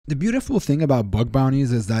The beautiful thing about bug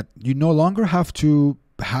bounties is that you no longer have to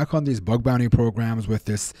hack on these bug bounty programs with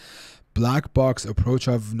this black box approach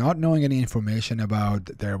of not knowing any information about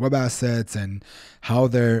their web assets and how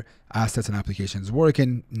their assets and applications work.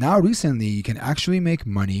 And now recently you can actually make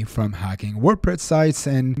money from hacking WordPress sites,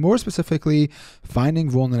 and more specifically finding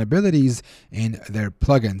vulnerabilities in their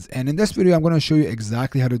plugins. And in this video I'm going to show you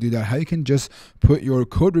exactly how to do that, how you can just put your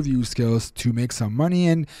code review skills to make some money.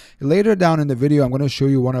 And later down in the video I'm going to show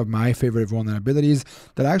you one of my favorite vulnerabilities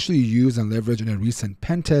that I actually use and leverage in a recent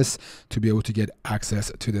pen test to be able to get access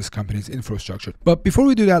to this company's infrastructure. But before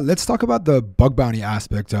we do that, let's talk about the bug bounty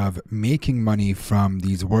aspect of making money from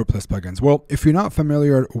these WordPress plugins. Well, if you're not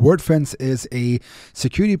familiar, WordPress is a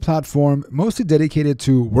security platform mostly dedicated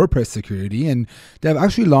to WordPress security, and they've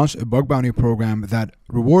actually launched a bug bounty program that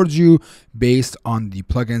rewards you based on the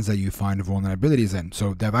plugins that you find vulnerabilities in.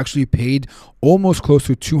 So they've actually paid almost close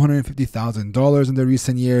to $250,000 in the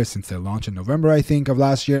recent years since their launch in November, I think, of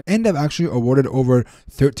last year, and they've actually awarded over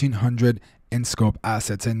 1,300 in-scope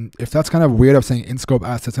assets. And if that's kind of weird of saying in-scope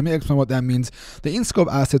assets, let me explain what that means. The in-scope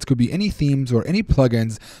assets could be any themes or any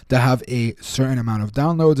plugins that have a certain amount of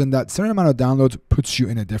downloads, and that certain amount of downloads puts you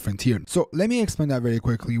in a different tier. So let me explain that very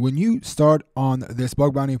quickly. When you start on this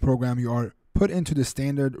bug bounty program, you are put into the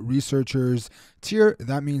standard researchers tier.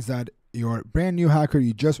 That means that you're a brand new hacker,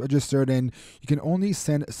 you just registered, and you can only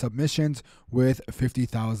send submissions with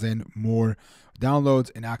 50,000 more downloads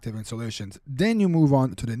and active installations. Then you move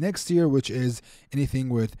on to the next tier, which is anything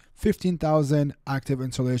with 15,000 active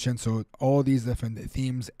installations. So all these different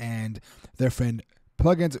themes and different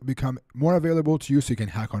plugins become more available to you, so you can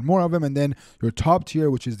hack on more of them. And then your top tier,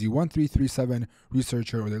 which is the 1337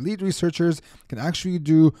 researcher or the lead researchers, can actually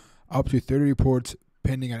do up to 30 reports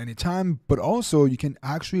pending at any time. But also you can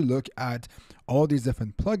actually look at all these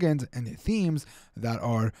different plugins and themes that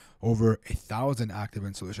are over 1,000 active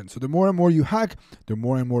installations. So the more and more you hack, the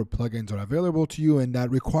more and more plugins are available to you, and that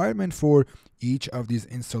requirement for each of these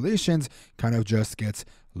installations kind of just gets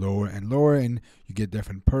lower and lower, and you get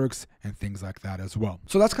different perks and things like that as well.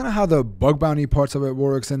 So that's kind of how the bug bounty parts of it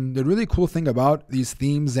works. And the really cool thing about these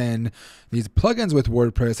themes and these plugins with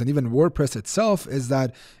WordPress and even WordPress itself is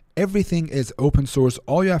that everything is open source.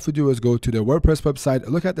 All you have to do is go to the WordPress website,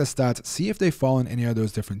 look at the stats, see if they fall in any of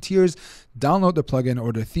those different tiers, download the plugin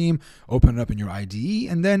or the theme, open it up in your IDE,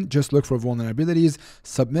 and then just look for vulnerabilities,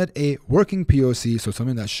 submit a working POC, so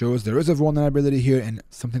something that shows there is a vulnerability here and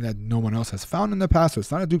something that no one else has found in the past, so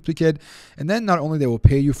it's not a duplicate. And then not only they will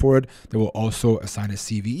pay you for it, they will also assign a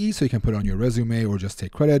CVE, so you can put it on your resume or just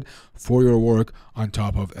take credit for your work on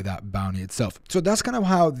top of that bounty itself. So that's kind of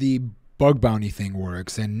how the bug bounty thing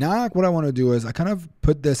works. And now what I want to do is I kind of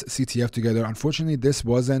put this CTF together. Unfortunately, this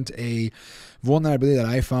wasn't a vulnerability that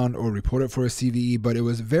I found or reported for a CVE, but it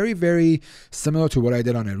was very, very similar to what I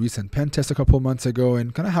did on a recent pen test a couple of months ago,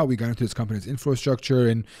 and kind of how we got into this company's infrastructure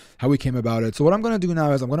and how we came about it. So what I'm going to do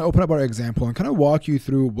now is I'm going to open up our example and kind of walk you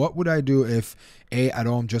through what would I do if I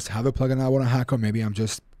don't just have a plugin I want to hack, or maybe I'm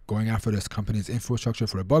just going after this company's infrastructure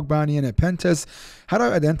for a bug bounty and a pen test. How do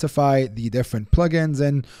I identify the different plugins,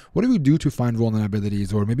 and what do we do to find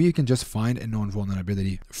vulnerabilities? Or maybe you can just find a known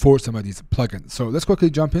vulnerability for some of these plugins. So let's quickly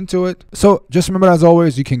jump into it. So just remember, as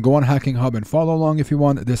always, you can go on Hacking Hub and follow along if you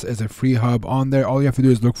want. This is a free hub on there. All you have to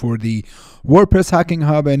do is look for the WordPress Hacking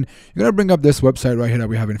Hub, and you're gonna bring up this website right here that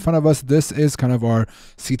we have in front of us. This is kind of our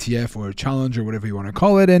CTF or challenge or whatever you want to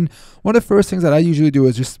call it. And one of the first things that I usually do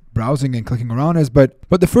is just browsing and clicking around but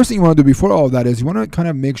the first thing you want to do before all of that is you want to kind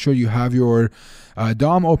of make sure you have your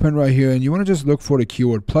DOM open right here, and you want to just look for the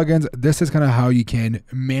keyword plugins. This is kind of how you can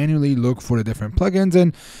manually look for the different plugins.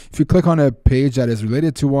 And if you click on a page that is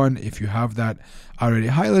related to one, if you have that already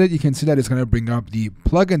highlighted, you can see that it's going to bring up the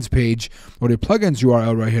plugins page or the plugins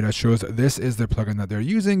URL right here that shows this is the plugin that they're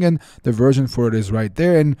using, and the version for it is right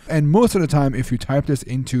there. And most of the time, if you type this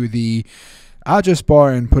into the address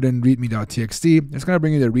bar and put in readme.txt, it's going to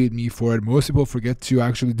bring you the readme for it. Most people forget to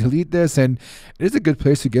actually delete this, and it is a good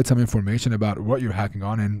place to get some information about what you're hacking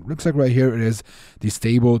on. And it looks like right here it is the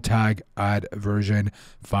stable tag add version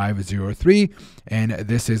 503, and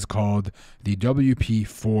this is called the WP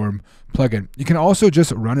form plugin. You can also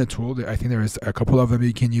just run a tool. I think there is a couple of them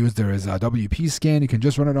you can use. There is a WP scan. You can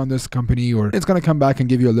just run it on this company, or it's going to come back and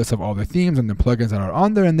give you a list of all the themes and the plugins that are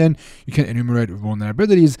on there, and then you can enumerate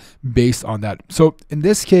vulnerabilities based on that. So in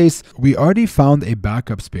this case, we already found a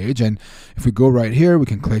backups page, and if we go right here, we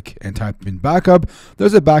can click and type in backup.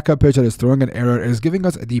 There's a backup page that is throwing an error. It is giving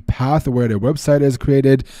us the path where the website is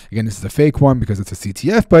created. Again, this is a fake one because it's a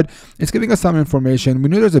CTF, but it's giving us some information. We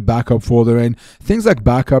know there's a backup folder, and things like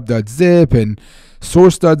backup.zip and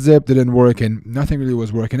source.zip didn't work and nothing really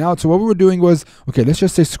was working out. So what we were doing was, okay, let's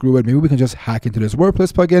just say screw it. Maybe we can just hack into this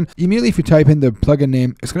WordPress plugin. Immediately, if you type in the plugin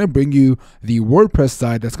name, it's going to bring you the WordPress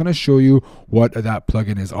site that's going to show you what that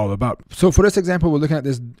plugin is all about. So for this example, we're looking at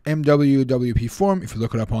this MWWP form. If you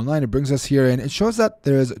look it up online, it brings us here and it shows that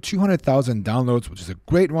there's 200,000 downloads, which is a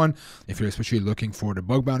great one if you're especially looking for the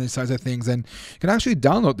bug bounty size of things. And you can actually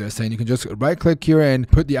download this, and you can just right click here and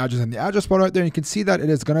put the address in the address bar right there. And you can see that it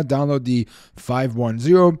is going to download the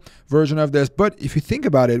 5.10 version of this. But if you think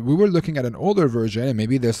about it, we were looking at an older version, and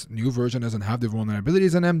maybe this new version doesn't have the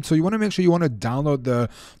vulnerabilities in them. So you want to make sure you want to download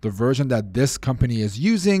the version that this company is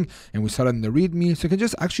using, and we saw that in the README. So you can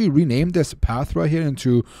just actually rename this path right here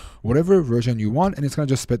into whatever version you want, and it's going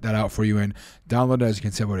to just spit that out for you and download it. As you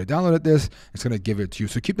can see, I've already downloaded this. It's going to give it to you.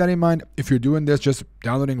 So keep that in mind. If you're doing this, just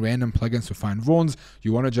downloading random plugins to find vulns,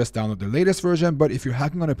 you want to just download the latest version. But if you're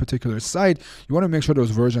hacking on a particular site, you want to make sure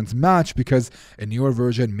those versions match, because a newer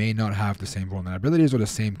version may not have the same vulnerabilities or the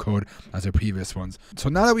same code as the previous ones. So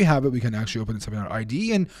now that we have it, we can actually open this up in our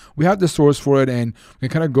IDE, and we have the source for it, and we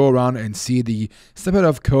can kind of go around and see the snippet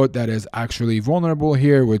of code that is actually vulnerable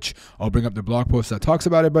here, which I'll bring up the blog post that talks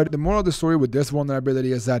about it. But the moral of the story with this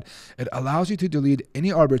vulnerability is that it allows you to delete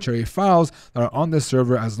any arbitrary files that are on the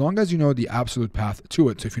server as long as you know the absolute path to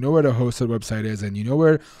it. So if you know where the hosted website is and you know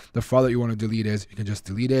where the file that you want to delete is, you can just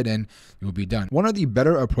delete it and you'll be done. One of the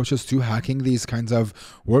better approaches to hacking these kinds of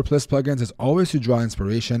WordPress plugins is always to draw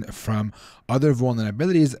inspiration from other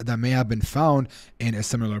vulnerabilities that may have been found in a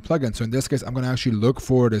similar plugin. So in this case, I'm going to actually look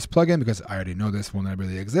for this plugin because I already know this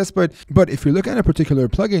vulnerability exists. But if you look at a particular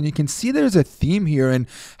plugin, you can see there's a theme here and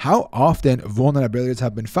how often vulnerabilities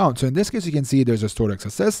have been found. So in this case, you can see there's a stored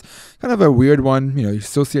XSS, kind of a weird one. You know, you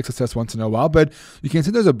still see XSS once in a while, but you can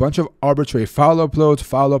see there's a bunch of arbitrary file upload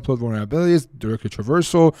vulnerabilities, directory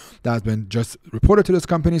traversal that has been just reported to this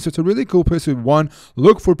company. So it's a really cool place to, one,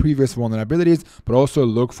 look for previous vulnerabilities, but also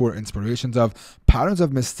look for inspirations of patterns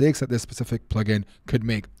of mistakes that this specific plugin could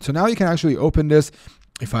make. So now you can actually open this.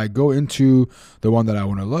 If I go into the one that I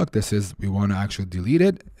want to look, this is, we want to actually delete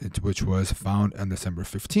it, which was found on December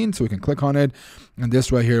 15th. So we can click on it. And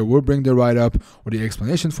this right here will bring the write-up or the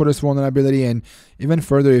explanation for this vulnerability. And even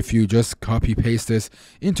further, if you just copy paste this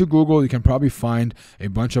into Google, you can probably find a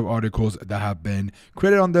bunch of articles that have been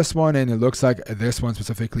created on this one. And it looks like this one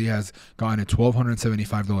specifically has gotten a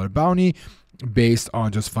 $1,275 bounty based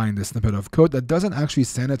on just finding the snippet of code that doesn't actually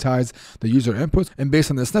sanitize the user inputs. And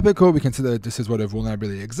based on the snippet code, we can see that this is what a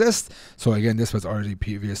vulnerability exists. So again, this was already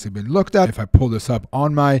previously been looked at. If I pull this up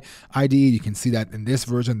on my IDE, you can see that in this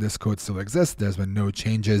version, this code still exists. There's been no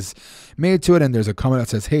changes made to it. And there's a comment that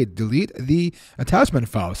says, hey, delete the attachment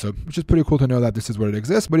file. So which is pretty cool to know that this is where it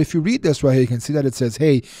exists. But if you read this right here, you can see that it says,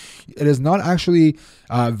 hey, it is not actually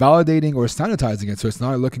validating or sanitizing it. So it's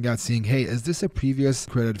not looking at seeing, hey, is this a previous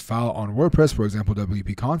created file on WordPress? For example,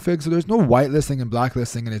 WP config. So there's no whitelisting and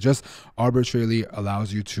blacklisting, and it just arbitrarily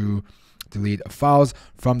allows you to delete files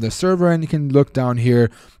from the server. And you can look down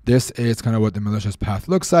here. This is kind of what the malicious path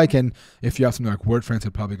looks like. And if you have something like WordPress, it's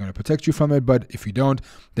probably going to protect you from it. But if you don't,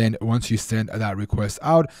 then once you send that request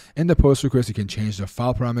out in the post request, you can change the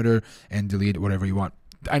file parameter and delete whatever you want.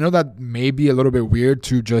 I know that may be a little bit weird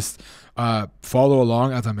to just follow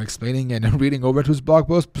along as I'm explaining and reading over to his blog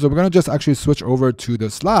post. So we're going to just actually switch over to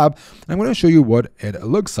this lab. And I'm going to show you what it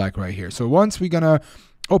looks like right here. So once we're going to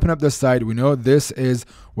open up this site, we know this is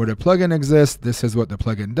where the plugin exists. This is what the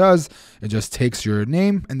plugin does. It just takes your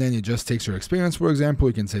name and then it just takes your experience. For example,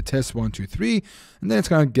 you can say test 1, 2, 3, and then it's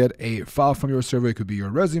going to get a file from your server. It could be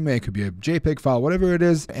your resume, it could be a JPEG file, whatever it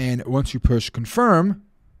is. And once you push confirm,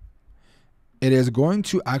 it is going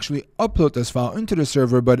to actually upload this file into the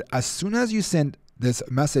server, but as soon as you send this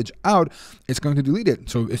message out, it's going to delete it.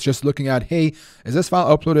 So it's just looking at, hey, is this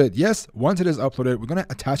file uploaded? Yes. Once it is uploaded, we're going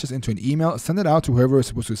to attach this into an email, send it out to whoever is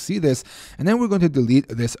supposed to see this, and then we're going to delete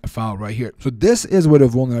this file right here. So this is where the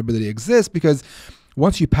vulnerability exists, because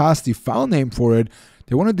once you pass the file name for it,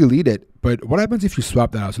 they want to delete it. But what happens if you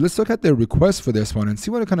swap that out? So let's look at the request for this one and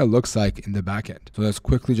see what it kind of looks like in the backend. So let's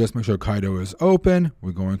quickly just make sure Kaido is open.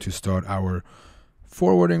 We're going to start our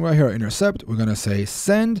forwarding right here, intercept. We're going to say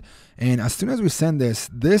send. And as soon as we send this,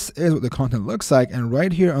 this is what the content looks like. And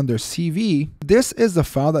right here under CV, this is the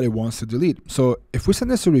file that it wants to delete. So if we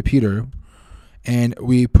send this to repeater and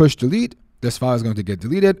we push delete, this file is going to get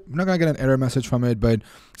deleted. We're not going to get an error message from it, but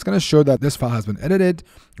it's going to show that this file has been edited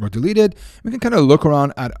or deleted. We can kind of look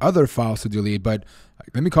around at other files to delete, but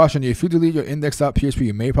Let me caution you, if you delete your index.php,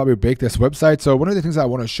 you may probably break this website. So one of the things I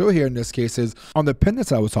want to show here in this case is on the pen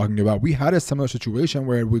test I was talking about, we had a similar situation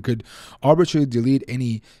where we could arbitrarily delete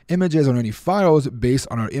any images or any files based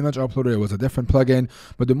on our image uploader. It was a different plugin.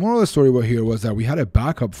 But the moral of the story here was that we had a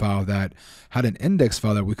backup file that had an index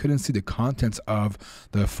file that we couldn't see the contents of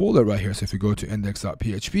the folder right here. So if you go to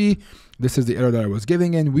index.php, this is the error that I was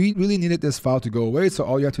giving, and we really needed this file to go away. So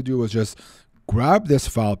all you have to do was just grab this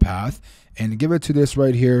file path and give it to this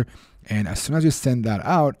right here. And as soon as you send that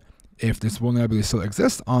out, if this vulnerability still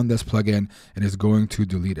exists on this plugin, it is going to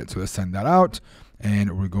delete it. So let's send that out,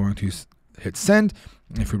 and we're going to hit send.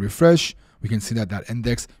 And if we refresh, we can see that that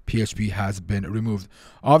index.php has been removed.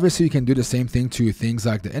 Obviously, you can do the same thing to things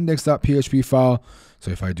like the index.php file.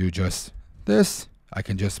 So if I do just this, I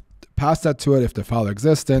can just pass that to it. If the file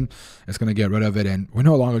exists, then it's going to get rid of it, and we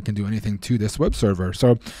no longer can do anything to this web server.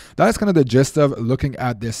 So that is kind of the gist of looking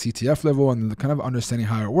at this CTF level and kind of understanding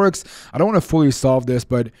how it works. I don't want to fully solve this,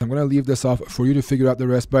 but I'm going to leave this off for you to figure out the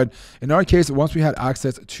rest. But in our case, once we had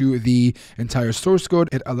access to the entire source code,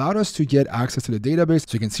 it allowed us to get access to the database.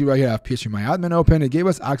 So you can see right here, I have phpMyAdmin open. It gave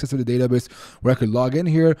us access to the database where I could log in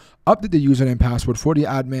here, update the username password for the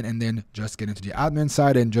admin, and then just get into the admin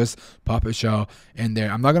side and just pop a shell in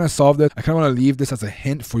there. I'm not going to solve this. I kind of want to leave this as a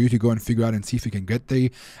hint for you to go and figure out and see if you can get the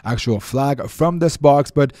actual flag from this box.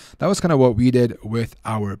 But that was kind of what we did with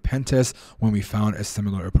our pen test when we found a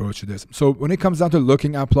similar approach to this. So when it comes down to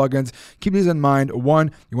looking at plugins, keep these in mind.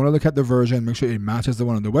 One, you want to look at the version, make sure it matches the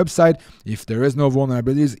one on the website. If there is no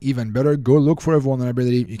vulnerabilities, even better, go look for a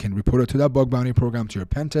vulnerability. You can report it to that bug bounty program, to your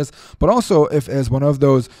pen test. But also, if it's one of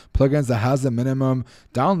those plugins that has the minimum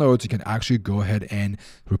downloads, you can actually go ahead and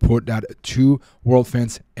report that to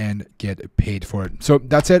WorldFence and get paid for it. So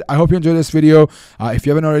that's it. I hope you enjoyed this video. If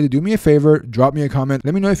you haven't already, do me a favor, drop me a comment.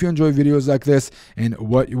 Let me know if you enjoy videos like this and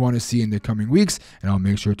what you want to see in the coming weeks, and I'll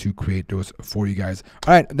make sure to create those for you guys.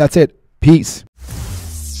 All right, that's it. Peace.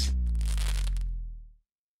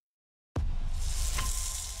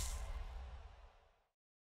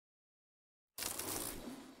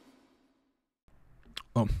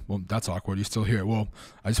 Oh, well, that's awkward. You're still here. Well,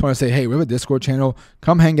 I just want to say, hey, we have a Discord channel.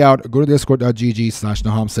 Come hang out. Go to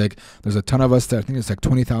discord.gg/nahamsec. There's a ton of us there. I think there's like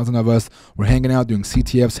 20,000 of us. We're hanging out, doing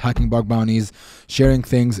CTFs, hacking bug bounties, sharing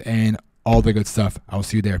things, and all the good stuff. I'll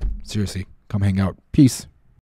see you there. Seriously, come hang out. Peace.